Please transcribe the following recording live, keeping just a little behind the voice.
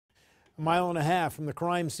A mile and a half from the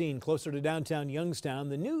crime scene closer to downtown Youngstown,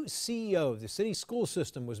 the new CEO of the city school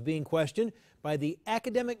system was being questioned by the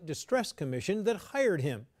Academic Distress Commission that hired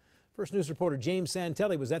him. First News reporter James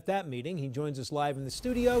Santelli was at that meeting. He joins us live in the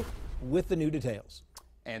studio with the new details.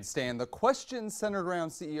 And Stan, the questions centered around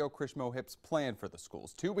CEO Krish Mohip's plan for the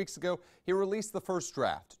schools. 2 weeks ago, he released the first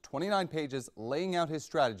draft, 29 pages laying out his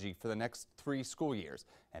strategy for the next 3 school years.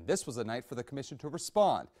 And this was a night for the commission to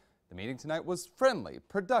respond. The meeting tonight was friendly,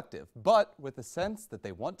 productive, but with a sense that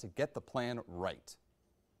they want to get the plan right.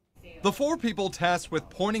 The 4 people tasked with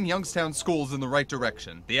pointing Youngstown schools in the right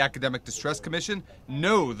direction, the Academic Distress Commission,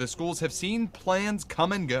 know the schools have seen plans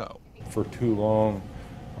come and go. For too long,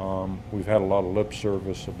 we've had a lot of lip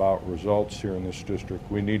service about results here in this district.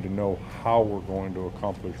 We need to know how we're going to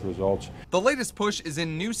accomplish results. The latest push is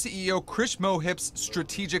in new CEO Krish Mohip's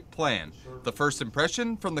strategic plan. The first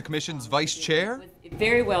impression from the commission's vice chair?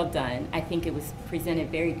 Very well done. I think it was presented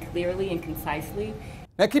very clearly and concisely.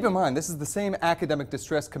 Now keep in mind, this is the same Academic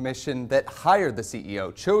Distress Commission that hired the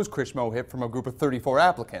CEO, chose Krish Mohip from a group of 34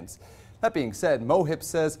 applicants. That being said, Mohip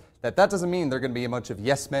says that doesn't mean they're going to be a bunch of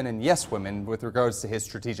yes men and yes women with regards to his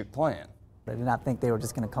strategic plan. I did not think they were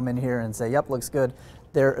just going to come in here and say, yep, looks good.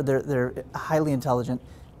 They're highly intelligent.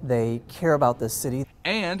 They care about this city.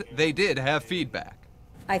 And they did have feedback.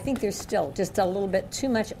 I think there's still just a little bit too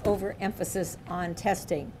much overemphasis on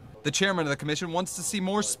testing. The chairman of the commission wants to see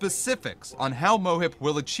more specifics on how Mohip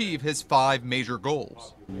will achieve his 5 major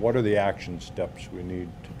goals. What are the action steps we need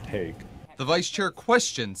to take? The vice chair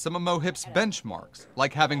questioned some of Mohip's benchmarks,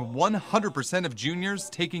 like having 100% of juniors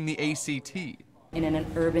taking the ACT. And in an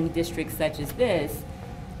urban district such as this,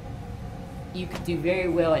 you could do very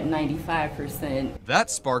well at 95%. That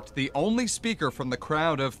sparked the only speaker from the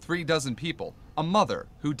crowd of 36 people, a mother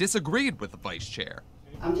who disagreed with the vice chair.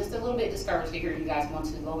 I'm just a little bit discouraged to hear you guys want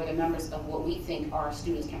to lower the numbers of what we think our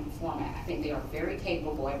students can perform at. I think they are very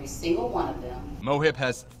capable, every single one of them. Mohip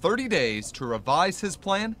has 30 days to revise his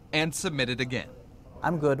plan and submit it again.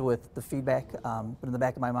 I'm good with the feedback, but in the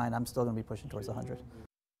back of my mind, I'm still going to be pushing towards 100.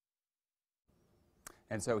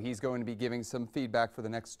 And so he's going to be giving some feedback for the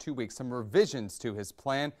next 2 weeks, some revisions to his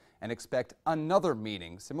plan, and expect another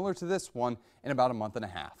meeting similar to this one in about a month and a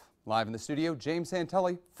half. Live in the studio, James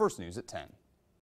Santelli, First News at 10.